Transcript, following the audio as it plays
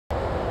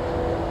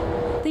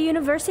The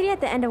university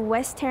at the end of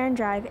West Tarrant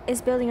Drive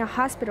is building a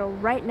hospital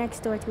right next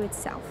door to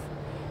itself.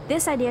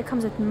 This idea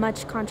comes with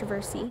much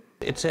controversy.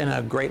 It's in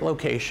a great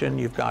location.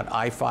 You've got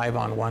I-5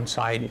 on one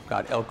side, you've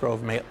got Elk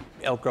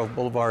Grove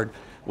Boulevard,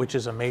 which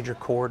is a major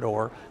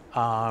corridor.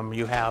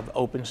 You have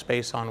open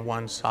space on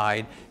one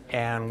side,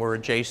 and we're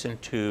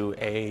adjacent to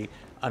a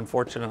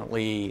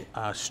unfortunately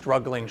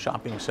struggling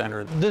shopping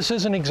center. This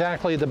isn't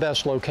exactly the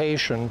best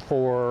location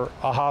for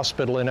a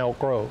hospital in Elk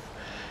Grove.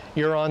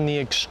 You're on the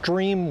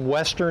extreme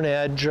western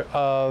edge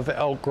of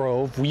Elk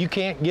Grove. You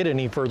can't get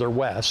any further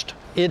west.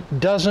 It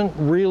doesn't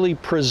really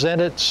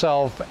present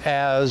itself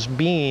as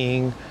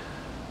being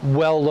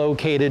well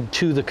located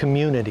to the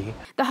community.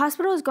 The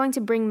hospital is going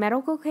to bring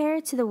medical care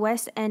to the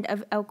west end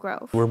of Elk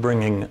Grove. We're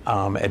bringing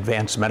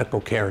advanced medical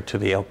care to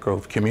the Elk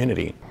Grove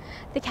community.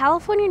 The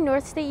California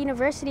Northstate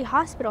University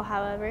Hospital,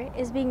 however,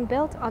 is being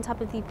built on top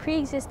of the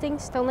pre-existing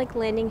Stone Lake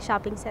Landing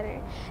Shopping Center,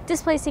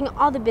 displacing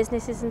all the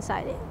businesses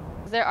inside it.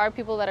 There are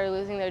people that are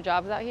losing their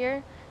jobs out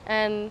here,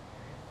 and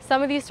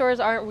some of these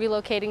stores aren't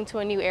relocating to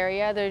a new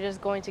area, they're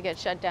just going to get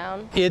shut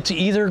down. It's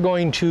either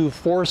going to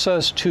force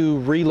us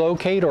to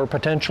relocate or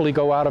potentially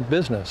go out of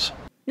business.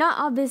 Not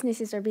all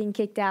businesses are being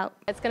kicked out.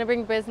 It's going to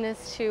bring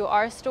business to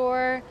our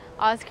store,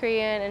 Oz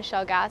Korean, and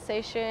Shell gas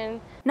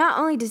station. Not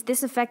only does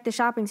this affect the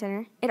shopping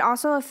center, it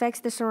also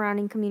affects the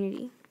surrounding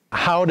community.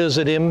 How does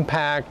it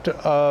impact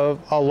a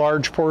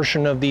large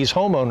portion of these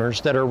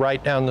homeowners that are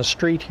right down the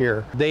street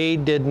here? They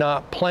did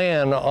not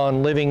plan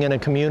on living in a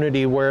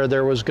community where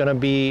there was going to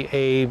be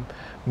a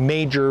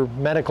major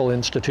medical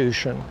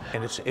institution.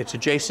 And it's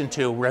adjacent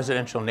to a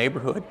residential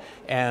neighborhood,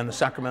 and the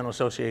Sacramento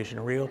Association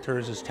of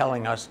Realtors is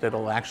telling us that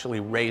it'll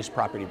actually raise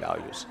property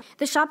values.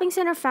 The shopping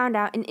center found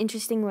out in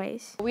interesting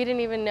ways. We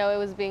didn't even know it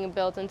was being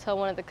built until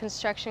one of the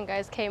construction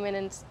guys came in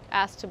and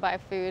asked to buy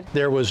food.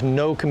 There was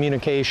no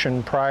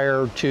communication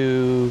prior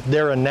to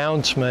their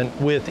announcement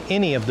with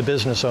any of the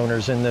business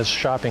owners in this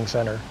shopping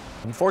center.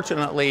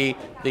 Unfortunately,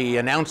 the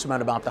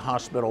announcement about the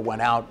hospital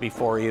went out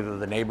before either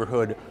the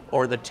neighborhood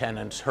or the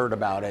tenants heard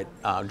about it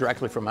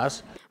directly from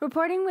us.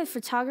 Reporting with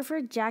photographer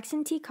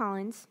Jackson T.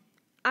 Collins,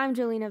 I'm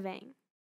Jolena Vang.